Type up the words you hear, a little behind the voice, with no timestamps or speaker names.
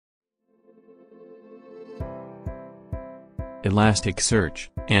Elasticsearch,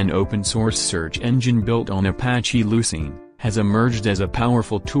 an open-source search engine built on Apache Lucene, has emerged as a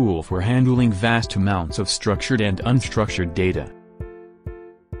powerful tool for handling vast amounts of structured and unstructured data.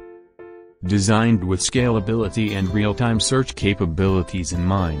 Designed with scalability and real-time search capabilities in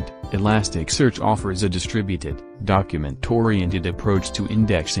mind, Elasticsearch offers a distributed, document-oriented approach to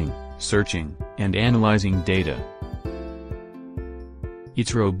indexing, searching, and analyzing data.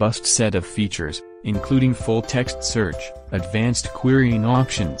 Its robust set of features, including full-text search, advanced querying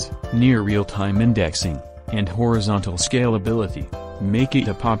options, near real-time indexing, and horizontal scalability, make it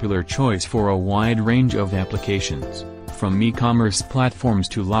a popular choice for a wide range of applications, from e-commerce platforms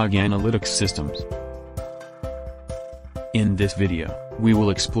to log analytics systems. In this video, we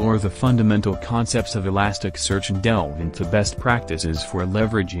will explore the fundamental concepts of Elasticsearch and delve into best practices for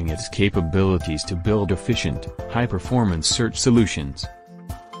leveraging its capabilities to build efficient, high-performance search solutions.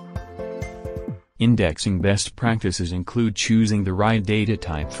 Indexing best practices include choosing the right data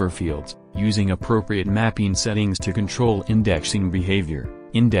type for fields, using appropriate mapping settings to control indexing behavior,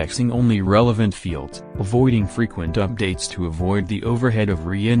 indexing only relevant fields, avoiding frequent updates to avoid the overhead of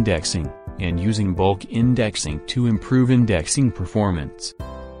re-indexing, and using bulk indexing to improve indexing performance.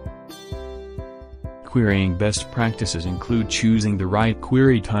 Querying best practices include choosing the right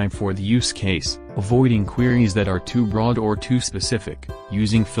query type for the use case, avoiding queries that are too broad or too specific,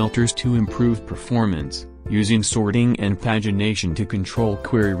 using filters to improve performance, using sorting and pagination to control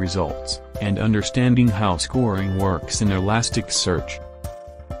query results, and understanding how scoring works in Elasticsearch.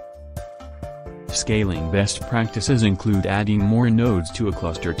 Scaling best practices include adding more nodes to a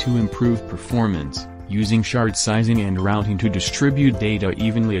cluster to improve performance, using shard sizing and routing to distribute data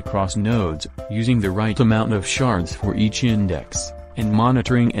evenly across nodes, using the right amount of shards for each index, and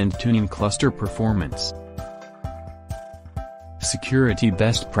monitoring and tuning cluster performance. Security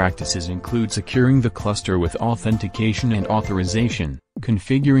best practices include securing the cluster with authentication and authorization,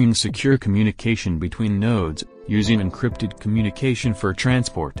 configuring secure communication between nodes, using encrypted communication for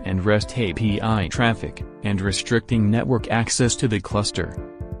transport and REST API traffic, and restricting network access to the cluster.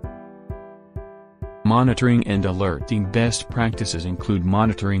 Monitoring and alerting best practices include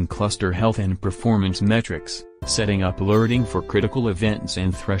monitoring cluster health and performance metrics, setting up alerting for critical events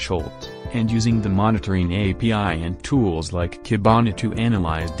and thresholds, and using the monitoring API and tools like Kibana to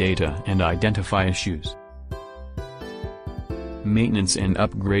analyze data and identify issues. Maintenance and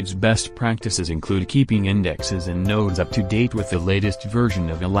upgrades best practices include keeping indexes and nodes up to date with the latest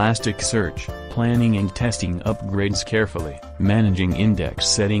version of Elasticsearch, planning and testing upgrades carefully, managing index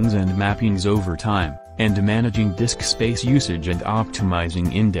settings and mappings over time, and managing disk space usage and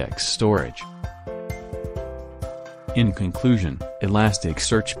optimizing index storage. In conclusion,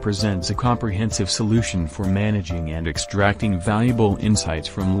 Elasticsearch presents a comprehensive solution for managing and extracting valuable insights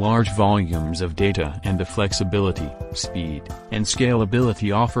from large volumes of data, and the flexibility, speed, and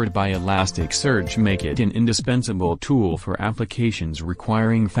scalability offered by Elasticsearch make it an indispensable tool for applications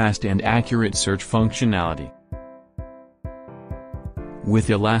requiring fast and accurate search functionality. With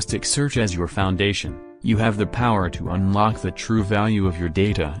Elasticsearch as your foundation, you have the power to unlock the true value of your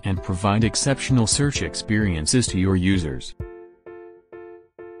data and provide exceptional search experiences to your users.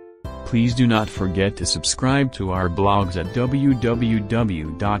 Please do not forget to subscribe to our blogs at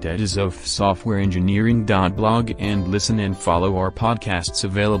www.edizofsoftwareengineering.blog and listen and follow our podcasts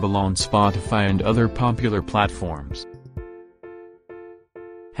available on Spotify and other popular platforms.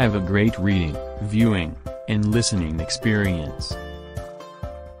 Have a great reading, viewing, and listening experience.